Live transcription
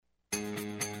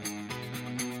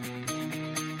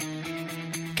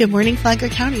Good morning, Flagler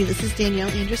County. This is Danielle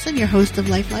Anderson, your host of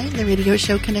Lifeline, the radio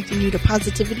show connecting you to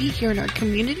positivity here in our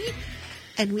community.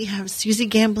 And we have Susie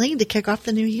Gambling to kick off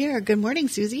the new year. Good morning,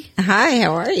 Susie. Hi,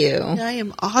 how are you? I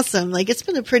am awesome. It's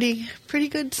been a pretty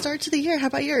good start to the year. How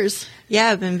about yours? Yeah,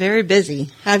 I've been very busy.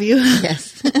 Have you?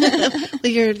 Yes.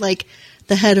 You're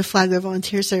the head of Flagler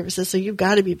Volunteer Services, so you've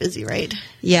got to be busy, right?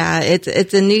 Yeah,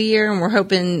 it's a new year, and we're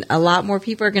hoping a lot more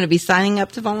people are going to be signing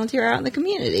up to volunteer out in the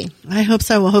community. I hope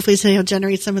so. Well, hopefully today will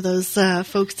generate some of those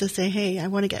folks to say, hey, I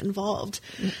want to get involved.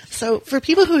 So for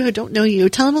people who don't know you,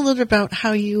 tell them a little bit about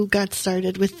how you got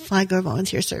started with Flagler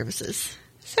Volunteer Services.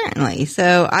 Certainly.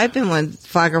 So I've been with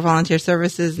Flagler Volunteer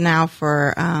Services now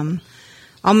for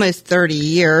almost 30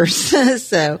 years.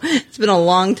 So it's been a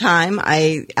long time.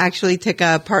 I actually took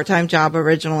a part-time job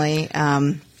originally.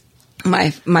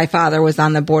 My father was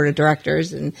on the board of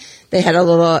directors, and they had a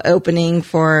little opening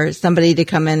for somebody to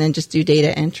come in and just do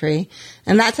data entry.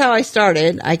 And that's how I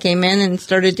started. I came in and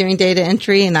started doing data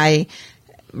entry, and I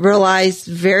realized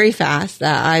very fast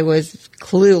that I was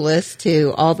clueless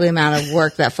to all the amount of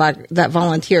work that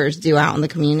volunteers do out in the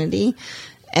community.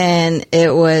 And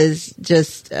it was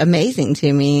just amazing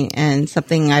to me and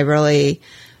something I really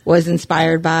was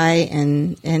inspired by.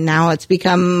 And now it's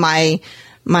become my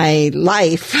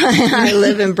life. I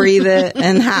live and breathe it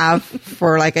and have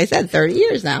for, like I said, 30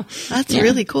 years now. That's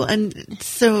really cool. And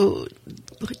so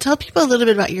tell people a little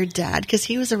bit about your dad, because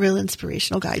he was a real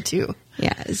inspirational guy too.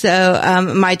 Yeah.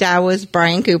 So my dad was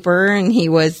Brian Cooper, and he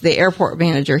was the airport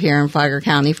manager here in Flagler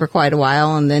County for quite a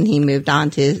while, and then he moved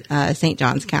on to St.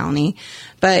 Johns County.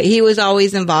 But he was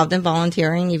always involved in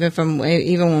volunteering, even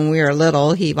when we were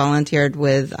little. He volunteered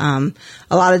with a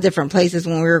lot of different places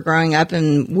when we were growing up,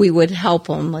 and we would help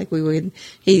him.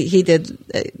 He did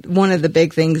one of the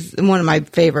big things. One of my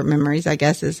favorite memories, I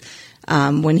guess, is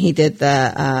when he did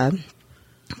the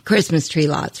Christmas tree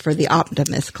lots for the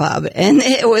Optimist Club. And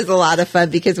it was a lot of fun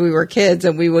because we were kids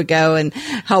and we would go and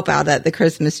help out at the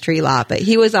Christmas tree lot. But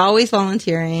he was always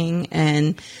volunteering.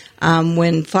 And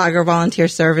when Flagler Volunteer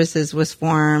Services was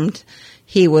formed,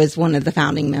 he was one of the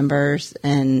founding members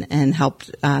and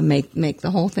helped make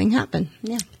the whole thing happen.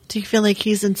 Yeah. Do you feel like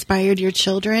he's inspired your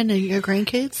children and your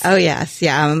grandkids? Oh, yes.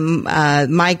 Yeah.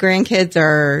 My grandkids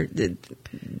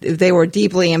they were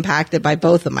deeply impacted by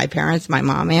both of my parents, my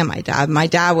mom and my dad. My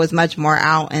dad was much more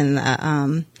out in the,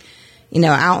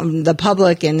 out in the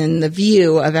public and in the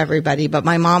view of everybody. But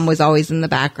my mom was always in the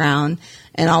background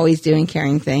and always doing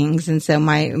caring things. And so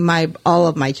all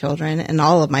of my children and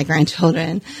all of my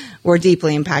grandchildren were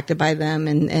deeply impacted by them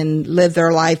and lived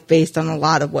their life based on a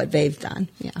lot of what they've done.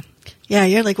 Yeah. Yeah,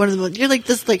 you're like you're like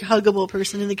this huggable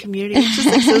person in the community. It's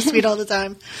just so sweet all the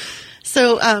time.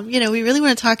 So, we really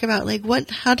want to talk about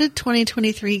how did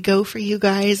 2023 go for you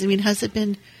guys? I mean, has it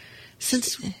been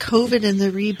since COVID and the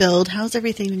rebuild? How's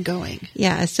everything been going?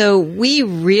 Yeah, so we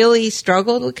really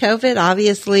struggled with COVID.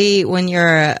 Obviously, when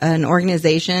you're an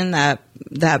organization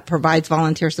that provides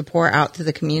volunteer support out to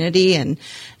the community and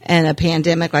a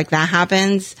pandemic like that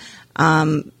happens,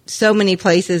 so many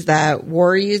places that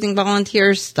were using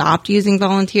volunteers stopped using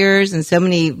volunteers, and so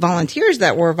many volunteers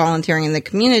that were volunteering in the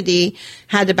community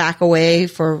had to back away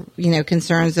for,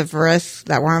 concerns of risks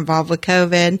that were involved with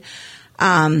COVID.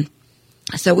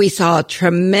 So we saw a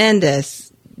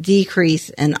tremendous decrease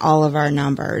in all of our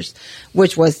numbers,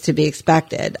 which was to be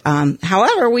expected.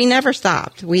 However, we never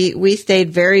stopped. We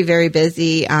stayed very, very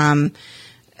busy.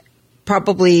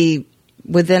 Probably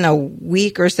within a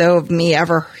week or so of me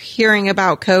ever hearing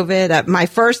about COVID, my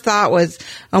first thought was,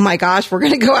 oh my gosh, we're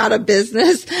going to go out of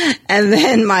business. And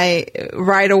then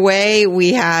right away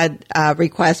we had a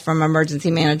request from emergency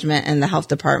management and the health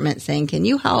department saying, can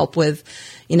you help with,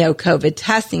 COVID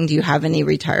testing? Do you have any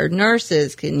retired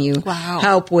nurses? Can you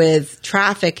help with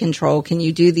traffic control? Can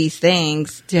you do these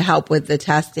things to help with the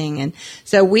testing? And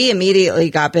so we immediately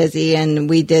got busy and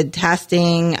we did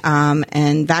testing,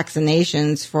 and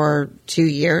vaccinations for 2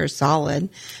 years solid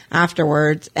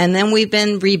afterwards. And then we've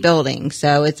been rebuilding.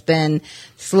 So it's been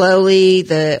slowly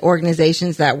the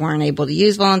organizations that weren't able to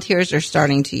use volunteers are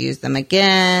starting to use them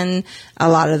again. A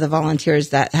lot of the volunteers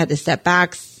that had to step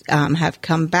back have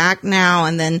come back now,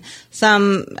 and then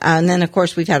some, and then of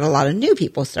course we've had a lot of new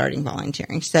people starting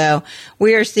volunteering. So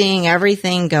we are seeing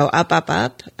everything go up, up,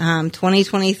 up.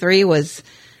 2023 was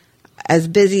as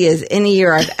busy as any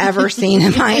year I've ever seen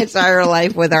in my entire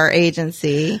life with our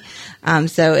agency.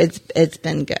 So it's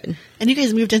been good. And you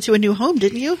guys moved into a new home,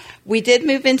 didn't you? We did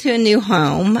move into a new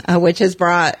home, which has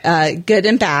brought good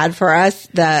and bad for us.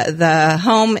 The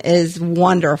home is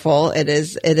wonderful. It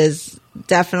is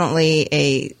definitely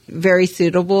a very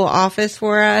suitable office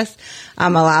for us.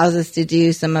 Allows us to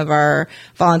do some of our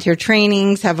volunteer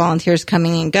trainings, have volunteers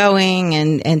coming and going,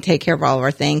 and take care of all of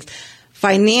our things.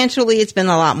 Financially, it's been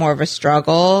a lot more of a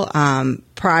struggle.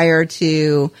 Prior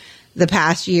to the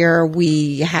past year,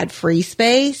 we had free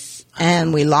space,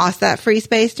 and we lost that free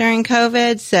space during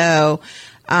COVID. So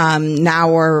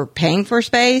now we're paying for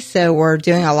space. So we're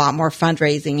doing a lot more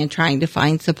fundraising and trying to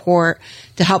find support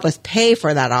to help us pay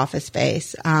for that office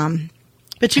space.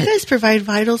 But you guys provide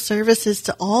vital services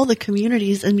to all the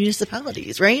communities and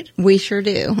municipalities, right? We sure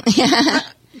do. Yeah.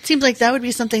 It seems like that would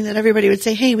be something that everybody would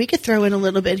say, hey, we could throw in a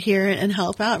little bit here and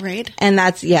help out, right? And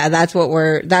that's what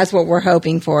we're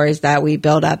hoping for, is that we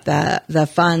build up the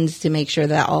funds to make sure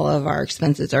that all of our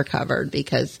expenses are covered,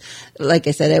 because like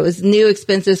I said, it was new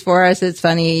expenses for us. It's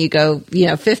funny, you go,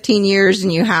 15 years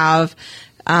and you have,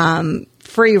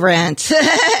 free rent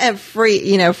and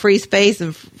free space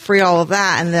and free all of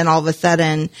that. And then all of a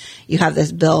sudden you have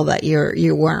this bill that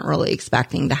you weren't really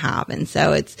expecting to have. And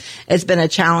so it's been a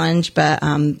challenge, but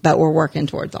we're working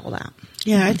towards all that.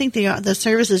 Yeah. I think the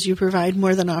services you provide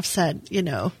more than offset,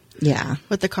 yeah,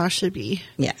 what the cost should be.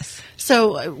 Yes.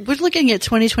 So we're looking at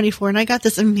 2024, and I got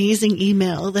this amazing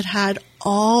email that had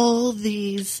all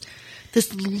this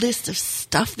list of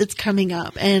stuff that's coming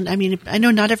up. And I mean, I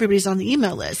know not everybody's on the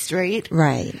email list, right?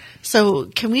 Right. So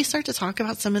can we start to talk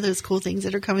about some of those cool things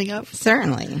that are coming up?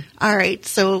 Certainly. All right.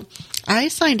 So I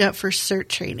signed up for CERT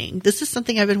training. This is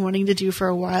something I've been wanting to do for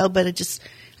a while, but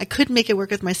I couldn't make it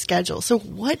work with my schedule. So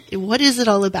what is it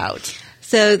all about?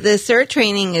 So the CERT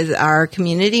training is our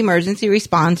community emergency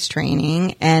response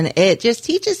training, and it just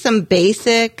teaches some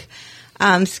basic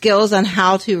skills on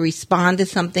how to respond to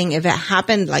something if it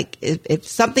happened, like if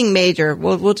something major.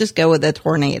 We'll just go with a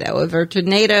tornado. If a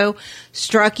tornado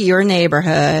struck your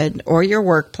neighborhood or your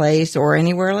workplace or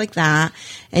anywhere like that,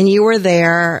 and you were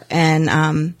there,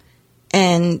 and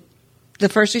the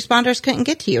first responders couldn't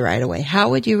get to you right away, how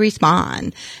would you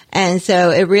respond? And so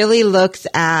it really looks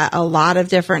at a lot of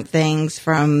different things,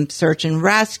 from search and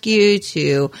rescue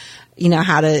to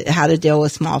how to deal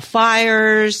with small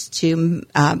fires, to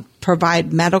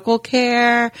provide medical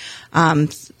care,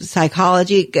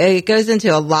 psychology. It goes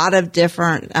into a lot of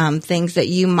different things that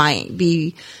you might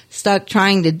be stuck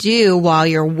trying to do while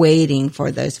you're waiting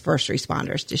for those first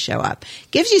responders to show up.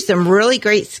 Gives you some really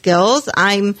great skills.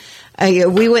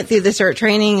 We went through the CERT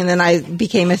training, and then I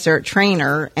became a CERT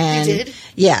trainer. And you did?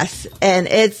 Yes. And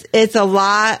it's a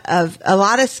lot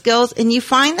of skills, and you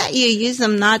find that you use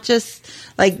them not just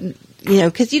like,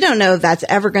 because you don't know if that's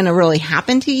ever going to really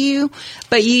happen to you,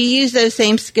 but you use those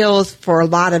same skills for a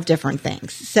lot of different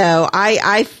things. So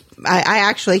I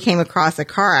actually came across a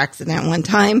car accident one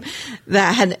time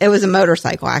it was a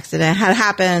motorcycle accident. It had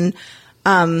happened,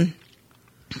 and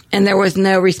there was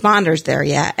no responders there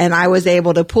yet. And I was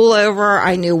able to pull over.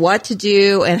 I knew what to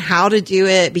do and how to do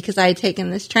it because I had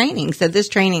taken this training. So this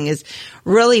training is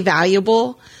really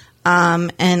valuable.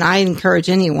 And I encourage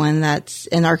anyone that's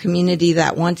in our community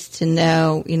that wants to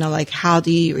know, like, how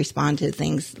do you respond to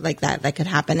things like that could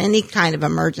happen, any kind of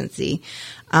emergency,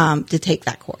 to take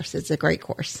that course. It's a great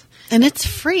course. And it's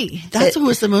free. That's what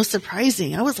was the most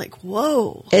surprising. I was like,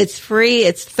 whoa. It's free.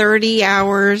 It's 30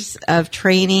 hours of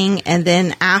training. And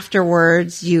then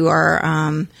afterwards you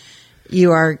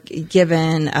are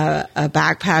given a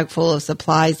backpack full of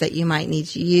supplies that you might need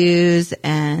to use,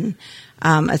 and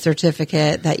a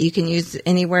certificate that you can use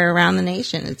anywhere around the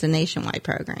nation. It's a nationwide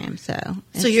program. So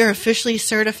you're officially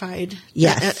certified.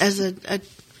 Yes. As a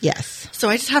yes. So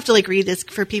I just have to read this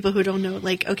for people who don't know.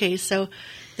 Okay, so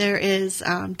there is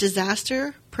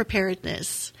disaster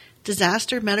preparedness,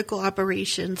 disaster medical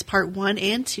operations, part 1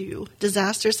 and 2,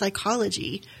 disaster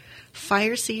psychology,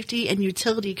 fire safety and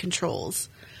utility controls,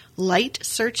 light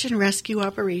search and rescue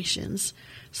operations,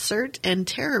 CERT and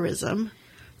terrorism,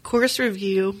 course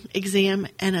review, exam,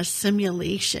 and a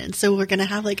simulation. So we're going to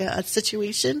have a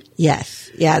situation? Yes.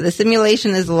 Yeah. The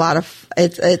simulation is a lot of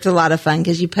fun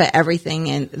because you put everything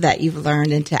in that you've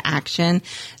learned into action.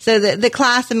 So the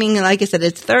class, like I said,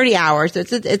 it's 30 hours. So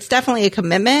it's definitely a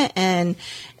commitment, and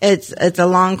it's a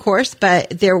long course,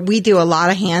 but we do a lot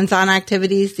of hands-on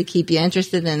activities to keep you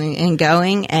interested in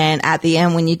going. And at the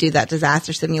end, when you do that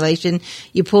disaster simulation,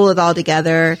 you pull it all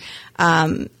together.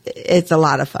 It's a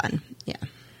lot of fun. Yeah.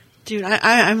 Dude,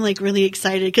 I'm really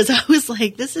excited because I was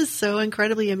like, this is so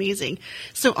incredibly amazing.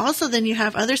 So also then you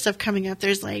have other stuff coming up.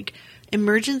 There's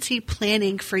emergency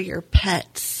planning for your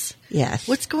pets. Yes.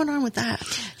 What's going on with that?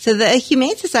 So the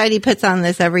Humane Society puts on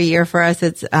this every year for us.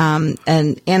 It's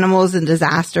and animals and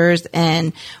disasters,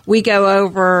 and we go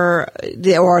over,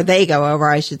 or they go over,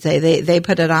 I should say. They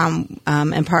put it on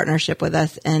in partnership with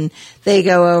us, and they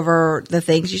go over the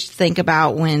things you should think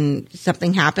about when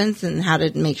something happens and how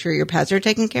to make sure your pets are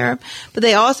taken care of. But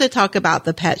they also talk about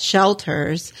the pet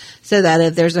shelters, so that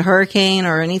if there's a hurricane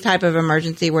or any type of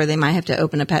emergency where they might have to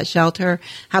open a pet shelter,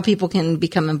 how people can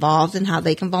become involved and how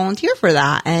they can volunteer for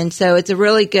that. And so it's a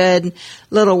really good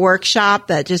little workshop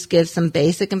that just gives some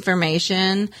basic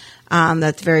information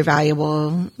that's very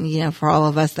valuable, for all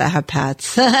of us that have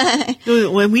pets.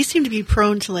 When we seem to be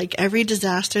prone to like every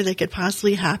disaster that could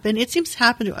possibly happen, it seems to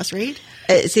happen to us, right?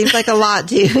 It seems like a lot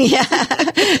too. Yeah.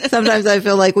 Sometimes I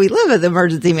feel like we live at the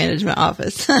emergency management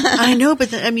office. I know,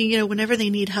 but whenever they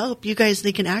need help,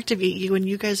 they can activate you, and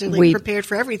you guys are prepared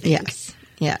for everything.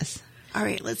 Yes. All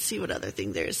right, let's see what other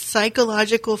thing there's.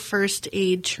 Psychological first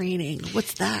aid training.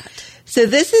 What's that? So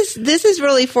this is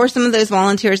really for some of those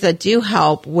volunteers that do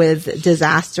help with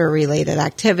disaster related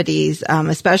activities,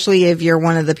 especially if you're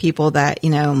one of the people that,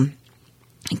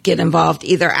 get involved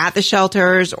either at the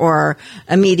shelters or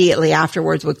immediately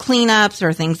afterwards with cleanups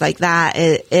or things like that.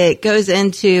 It goes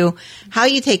into how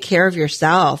you take care of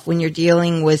yourself when you're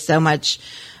dealing with so much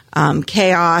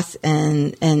chaos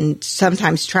and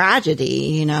sometimes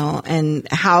tragedy, and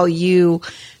how you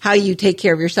take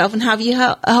care of yourself and how you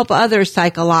help others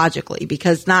psychologically,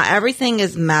 because not everything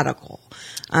is medical.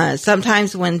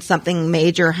 Sometimes when something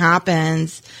major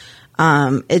happens,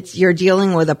 you're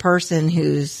dealing with a person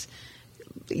who's,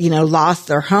 lost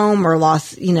their home or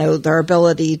lost, their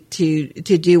ability to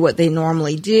do what they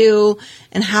normally do.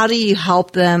 And how do you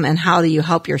help them, and how do you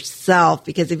help yourself?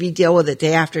 Because if you deal with it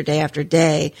day after day after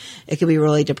day, it can be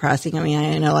really depressing.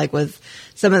 I know like with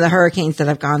some of the hurricanes that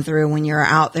I've gone through, when you're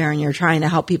out there and you're trying to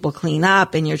help people clean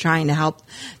up and you're trying to help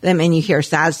them, and you hear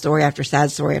sad story after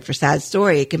sad story after sad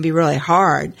story, it can be really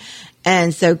hard.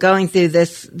 And so going through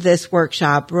this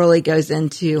workshop really goes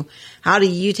into how do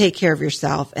you take care of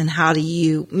yourself, and how do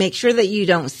you make sure that you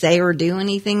don't say or do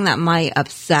anything that might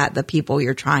upset the people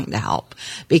you're trying to help,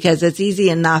 because it's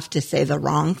easy enough to say the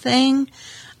wrong thing.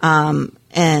 And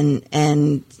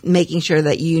making sure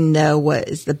that what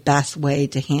is the best way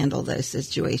to handle those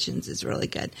situations is really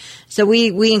good. So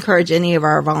we encourage any of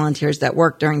our volunteers that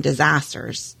work during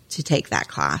disasters to take that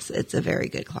class. It's a very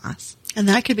good class. And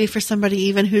that could be for somebody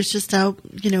even who's just out,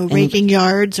 raking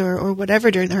yards or whatever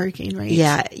during the hurricane, right?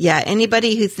 Yeah.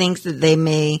 Anybody who thinks that they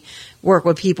may work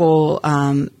with people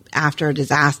after a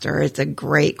disaster, it's a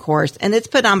great course. And it's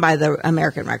put on by the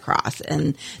American Red Cross.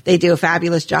 And they do a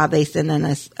fabulous job. They send in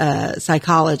a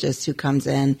psychologist who comes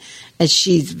in, and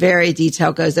she's very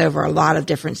detailed, goes over a lot of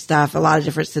different stuff, a lot of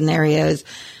different scenarios.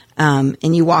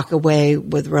 And you walk away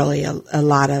with really a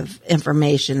lot of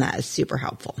information that is super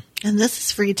helpful. And this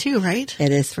is free too, right?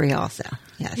 It is free also,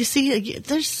 yes. You see,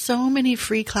 there's so many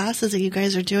free classes that you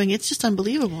guys are doing. It's just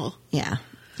unbelievable. Yeah.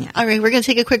 All right, we're going to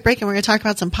take a quick break, and we're going to talk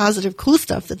about some positive, cool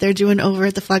stuff that they're doing over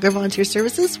at the Flagler Volunteer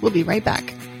Services. We'll be right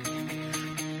back.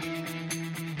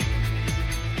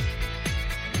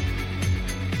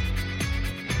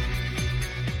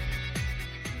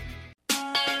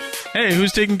 Hey,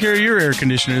 who's taking care of your air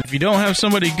conditioner? If you don't have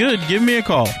somebody good, give me a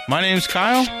call. My name's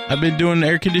Kyle. I've been doing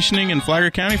air conditioning in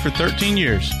Flagler County for 13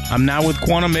 years. I'm now with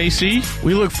Quantum AC.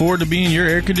 We look forward to being your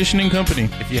air conditioning company.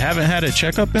 If you haven't had a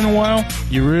checkup in a while,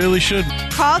 you really should.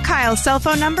 Call Kyle's cell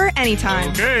phone number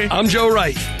anytime. Okay. I'm Joe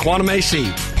Wright, Quantum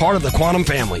AC, part of the Quantum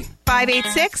family.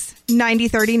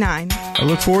 586-9039. I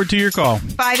look forward to your call.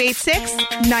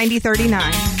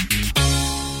 586-9039.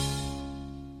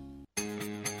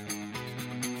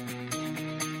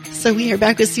 So we are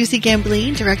back with Susie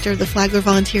Gambleen, Director of the Flagler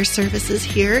Volunteer Services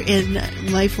here in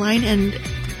Lifeline. And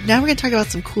now we're going to talk about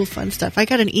some cool, fun stuff. I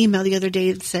got an email the other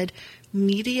day that said,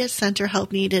 Media Center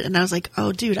help needed. And I was like,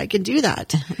 oh, dude, I can do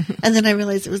that. And then I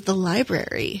realized it was the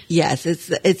library. Yes,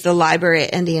 it's the library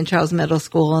at Indian Trails Middle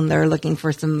School, and they're looking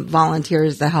for some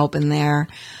volunteers to help in there.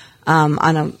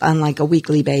 On like a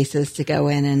weekly basis to go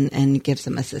in and give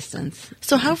some assistance.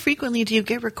 So how frequently do you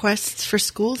get requests for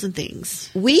schools and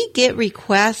things? We get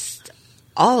requests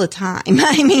all the time.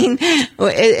 I mean,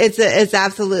 it's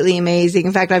absolutely amazing.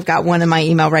 In fact, I've got one in my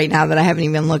email right now that I haven't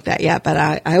even looked at yet,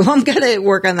 but I'm going to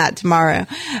work on that tomorrow.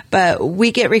 But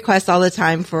we get requests all the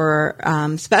time for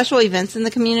special events in the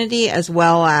community, as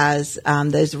well as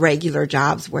those regular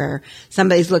jobs where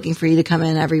somebody's looking for you to come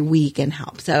in every week and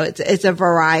help. So it's a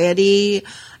variety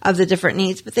of the different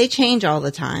needs, but they change all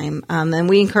the time. And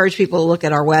we encourage people to look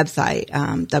at our website,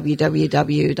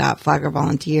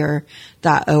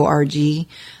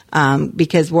 www.flaglerbroadcasting.org,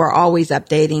 because we're always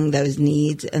updating those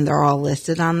needs and they're all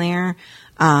listed on there.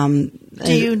 Do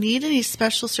you need any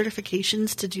special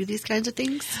certifications to do these kinds of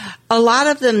things? A lot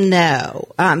of them, no.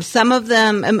 Some of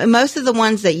them, most of the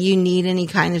ones that you need any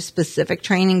kind of specific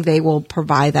training, they will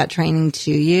provide that training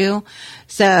to you.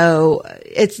 So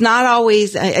it's not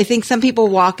always, I think some people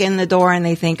walk in the door and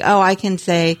they think, oh, I can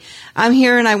say, I'm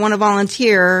here and I want to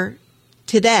volunteer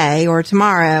today or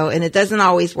tomorrow, and it doesn't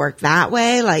always work that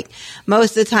way. Like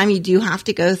most of the time you do have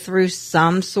to go through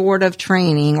some sort of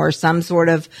training or some sort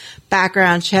of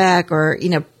background check or,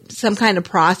 some kind of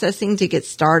processing to get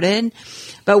started.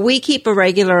 But we keep a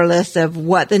regular list of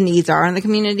what the needs are in the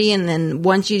community. And then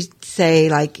once you say,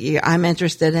 like, I'm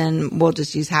interested in, we'll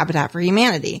just use Habitat for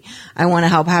Humanity. I want to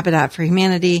help Habitat for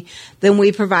Humanity. Then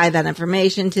we provide that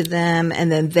information to them,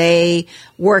 and then they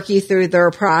work you through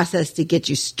their process to get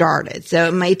you started. So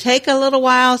it may take a little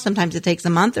while. Sometimes it takes a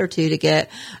month or two to get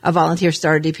a volunteer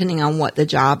started, depending on what the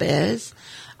job is.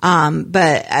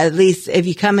 But at least if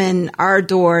you come in our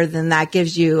door, then that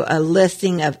gives you a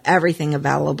listing of everything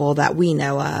available that we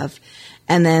know of.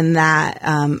 And then that,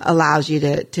 allows you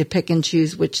to pick and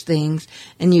choose which things,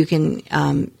 and you can,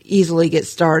 easily get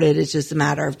started. It's just a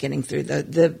matter of getting through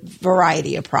the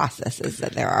variety of processes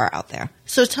that there are out there.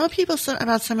 So tell people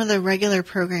about some of the regular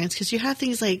programs, because you have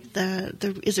things like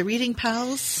is it Reading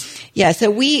Pals? Yeah.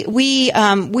 So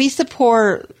we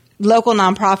support local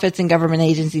nonprofits and government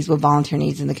agencies with volunteer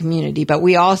needs in the community, but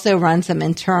we also run some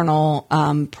internal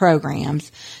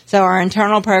programs. So our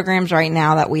internal programs right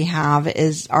now that we have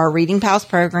is our Reading Pals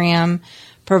program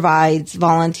provides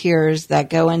volunteers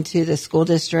that go into the school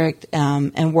district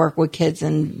and work with kids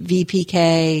in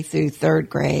VPK through third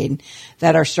grade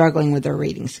that are struggling with their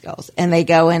reading skills. And they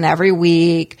go in every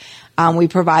week. We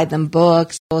provide them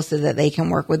books so that they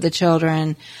can work with the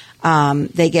children.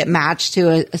 They get matched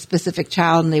to a specific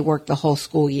child, and they work the whole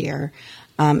school year.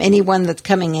 Anyone that's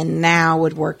coming in now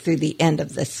would work through the end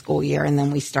of this school year, and then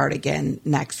we start again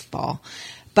next fall.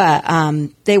 But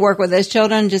they work with those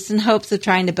children just in hopes of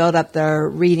trying to build up their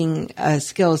reading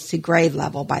skills to grade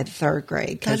level by the third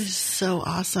grade. That is so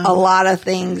awesome. A lot of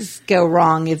things go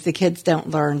wrong if the kids don't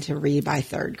learn to read by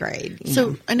third grade.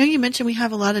 So I know you mentioned we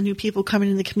have a lot of new people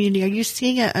coming in the community. Are you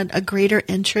seeing a greater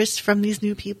interest from these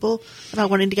new people about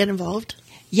wanting to get involved?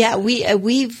 Yeah,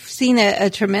 we've seen a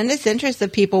tremendous interest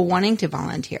of people wanting to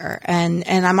volunteer, and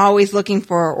I'm always looking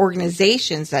for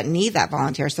organizations that need that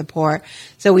volunteer support,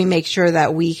 so we make sure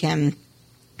that we can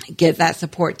give that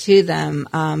support to them,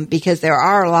 because there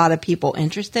are a lot of people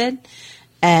interested.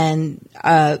 And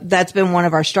that's been one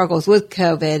of our struggles with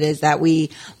COVID, is that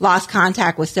we lost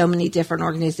contact with so many different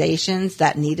organizations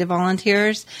that needed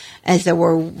volunteers. And so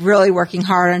we're really working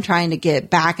hard on trying to get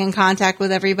back in contact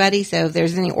with everybody. So if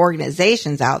there's any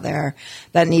organizations out there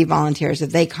that need volunteers,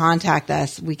 if they contact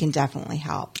us, we can definitely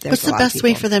help. What's the best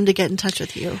way for them to get in touch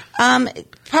with you?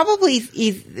 Probably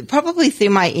through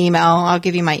my email. I'll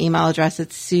give you my email address.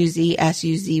 It's Suzy,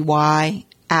 SUZY,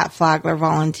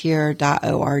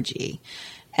 @flaglerbvolunteer.org.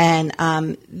 And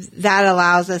that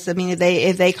allows us,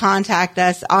 if they contact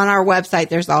us on our website,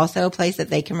 there's also a place that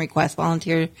they can request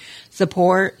volunteer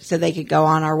support. So they could go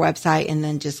on our website and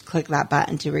then just click that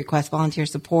button to request volunteer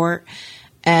support.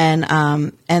 And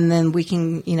then we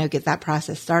can, get that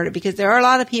process started, because there are a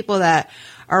lot of people that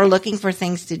are looking for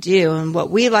things to do. And what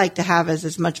we like to have is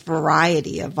as much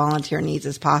variety of volunteer needs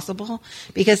as possible,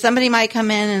 because somebody might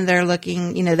come in and they're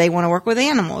looking, they want to work with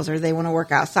animals, or they want to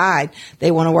work outside.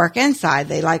 They want to work inside.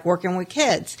 They like working with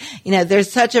kids. There's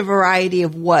such a variety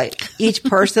of what each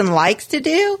person likes to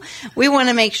do. We want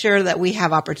to make sure that we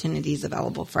have opportunities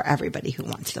available for everybody who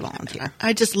wants to volunteer.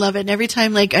 I just love it. And every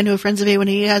time, I know Friends of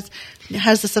A1A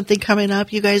has something coming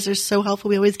up, you guys are so helpful.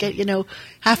 We always get,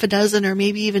 half a dozen or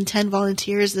maybe even 10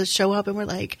 volunteers that show up, and we're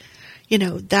like,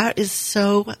 that is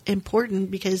so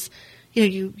important, because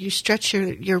you stretch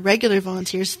your regular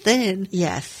volunteers thin.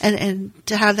 Yes. And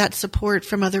to have that support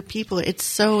from other people, it's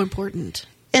so important.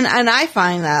 And I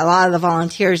find that a lot of the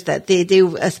volunteers that they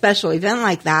do a special event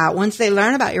like that, once they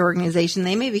learn about your organization,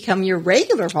 they may become your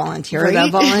regular volunteer, right?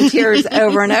 That volunteers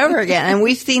over and over again. And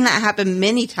we've seen that happen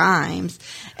many times.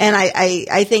 And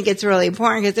I think it's really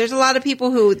important, because there's a lot of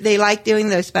people who they like doing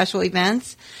those special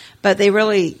events, but they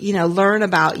really, learn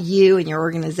about you and your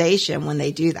organization when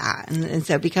they do that. And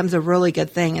so it becomes a really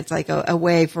good thing. It's like a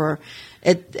way for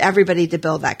everybody to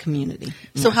build that community.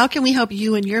 So how can we help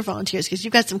you and your volunteers? Because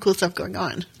you've got some cool stuff going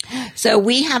on. So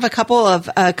we have a couple of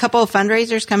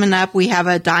fundraisers coming up. We have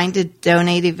a Dine to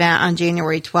Donate event on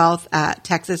January 12th at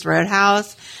Texas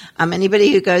Roadhouse.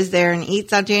 Anybody who goes there and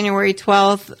eats on January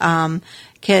 12th,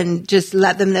 can just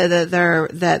let them know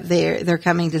that they're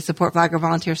coming to support Flagler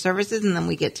Volunteer Services, and then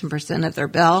we get 10% of their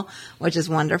bill, which is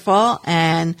wonderful.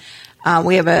 And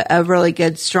we have a really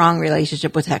good, strong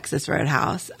relationship with Texas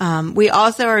Roadhouse. We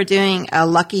also are doing a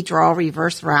lucky draw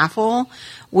reverse raffle,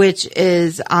 which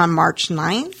is on March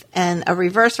 9th. And a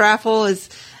reverse raffle is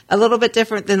a little bit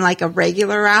different than like a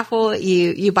regular raffle.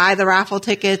 You buy the raffle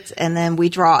tickets, and then we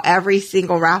draw every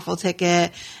single raffle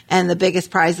ticket, and the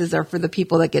biggest prizes are for the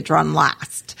people that get drawn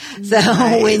last. So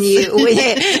nice.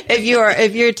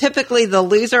 if you're typically the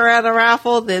loser at a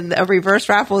raffle, then a reverse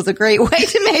raffle is a great way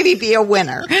to maybe be a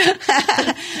winner. But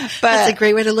that's a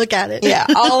great way to look at it. Yeah,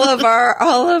 all of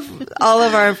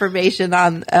our information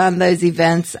on those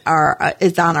events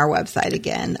is on our website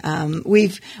again.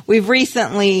 We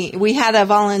had a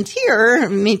volunteer,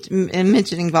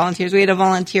 mentioning volunteers, we had a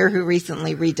volunteer who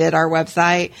recently redid our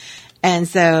website. And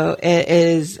so it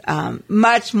is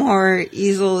much more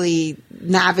easily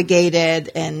navigated,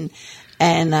 and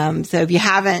so if you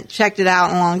haven't checked it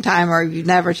out in a long time, or if you've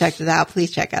never checked it out,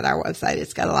 please check out our website.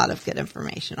 It's got a lot of good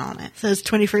information on it. So it's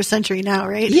 21st century now,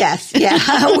 right? Yes,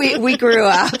 yeah. we grew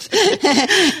up.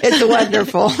 It's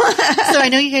wonderful. So I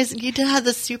know you did have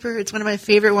it's one of my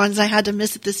favorite ones. I had to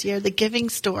miss it this year, the Giving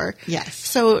Store. Yes.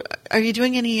 So are you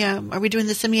doing are we doing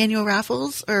the semi-annual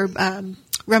raffles or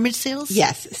rummage sales?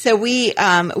 Yes. So we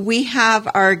have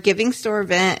our Giving Store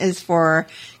event is for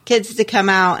kids to come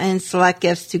out and select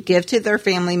gifts to give to their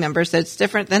family members. So it's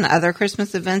different than other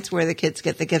Christmas events where the kids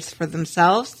get the gifts for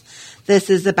themselves. This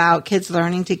is about kids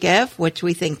learning to give, which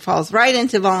we think falls right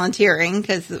into volunteering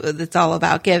because it's all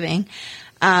about giving.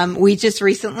 We just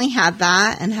recently had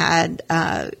that and had,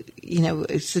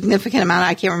 a significant amount.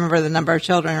 I can't remember the number of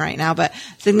children right now, but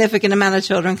significant amount of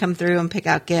children come through and pick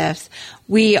out gifts.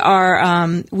 We do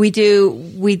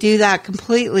that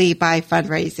completely by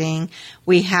fundraising.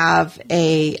 We have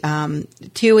a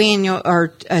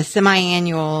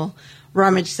semi-annual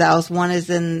rummage sales. One is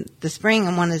in the spring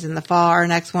and one is in the fall. Our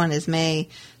next one is May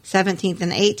 17th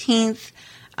and 18th.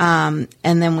 And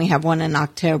then we have one in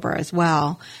October as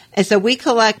well. And so we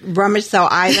collect rummage sale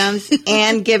items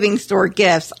and Giving Store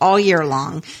gifts all year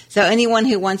long. So anyone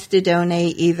who wants to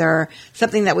donate either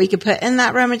something that we could put in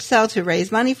that rummage sale to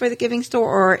raise money for the Giving Store,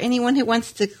 or anyone who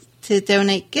wants to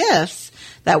donate gifts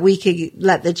that we could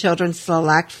let the children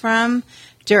select from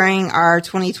during our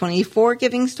 2024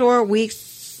 Giving Store, we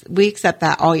accept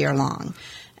that all year long.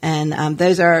 And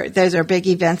those are big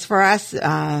events for us.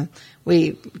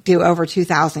 We do over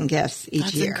 2,000 gifts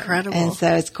each year. That's incredible. And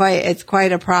so it's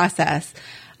quite a process.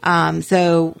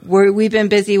 So we've been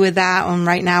busy with that, and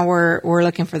right now we're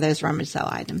looking for those rummage sale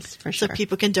items for sure. So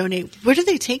people can donate. Where do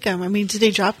they take them? I mean, do they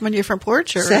drop them on your front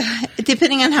porch, or? So,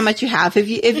 depending on how much you have. If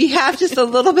you have just a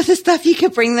little bit of stuff, you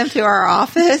can bring them to our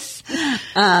office.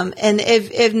 And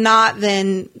if not,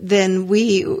 then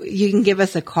you can give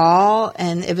us a call,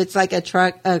 and if it's like a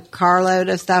carload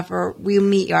of stuff, or we'll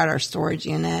meet you at our storage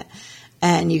unit.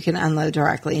 And you can unload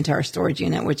directly into our storage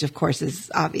unit, which of course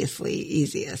is obviously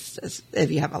easiest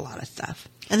if you have a lot of stuff.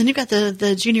 And then you've got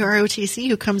the junior ROTC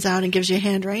who comes out and gives you a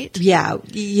hand, right? Yeah.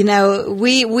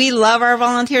 We love our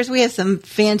volunteers. We have some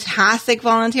fantastic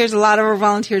volunteers. A lot of our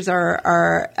volunteers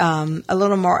are a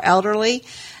little more elderly.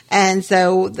 And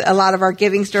so a lot of our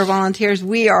Giving Store volunteers,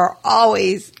 we are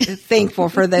always thankful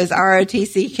for those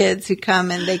ROTC kids who come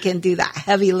and they can do that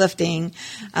heavy lifting.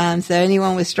 So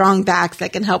anyone with strong backs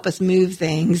that can help us move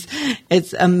things,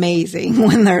 it's amazing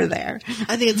when they're there.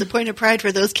 I think it's a point of pride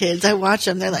for those kids. I watch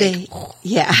them. They're like,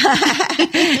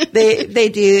 they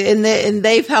do. And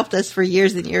they've helped us for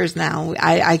years and years now.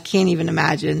 I can't even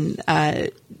imagine,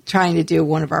 trying to do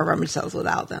one of our rummage sales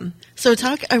without them. So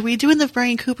are we doing the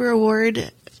Brian Cooper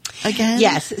Award again?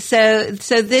 Yes. So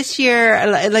this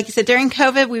year, like you said, during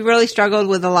COVID, we really struggled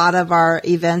with a lot of our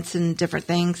events and different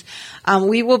things.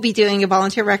 We will be doing a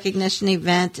volunteer recognition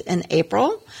event in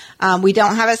April. We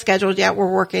don't have it scheduled yet.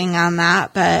 We're working on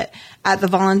that, but At the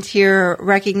Volunteer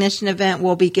Recognition event,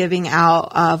 we'll be giving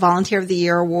out Volunteer of the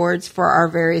Year awards for our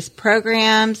various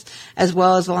programs, as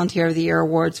well as Volunteer of the Year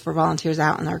awards for volunteers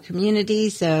out in our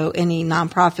community. So any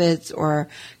nonprofits or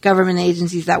government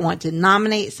agencies that want to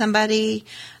nominate somebody,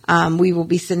 we will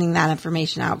be sending that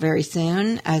information out very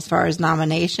soon as far as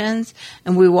nominations.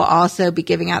 And we will also be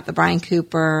giving out the Brian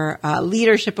Cooper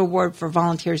Leadership Award for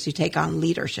volunteers who take on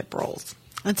leadership roles.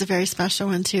 That's a very special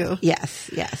one, too. Yes,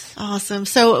 yes. Awesome.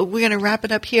 So we're going to wrap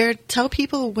it up here. Tell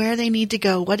people where they need to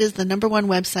go. What is the number one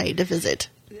website to visit?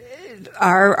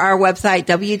 Our website,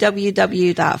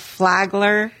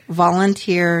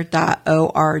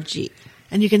 www.flaglervolunteer.org.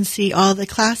 And you can see all the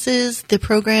classes, the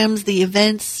programs, the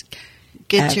events.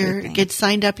 Get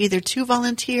signed up either to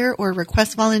volunteer or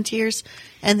request volunteers.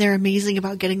 And they're amazing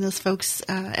about getting those folks,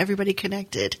 everybody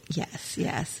connected. Yes,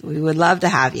 yes. We would love to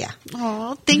have you.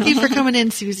 Oh, thank you for coming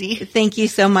in, Susie. Thank you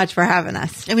so much for having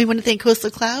us. And we want to thank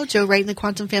Coastal Cloud, Joe Wright and the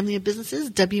Quantum Family of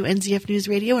Businesses, WNZF News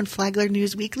Radio, and Flagler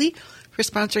News Weekly for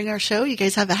sponsoring our show. You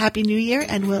guys have a happy new year,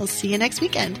 and we'll see you next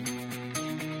weekend.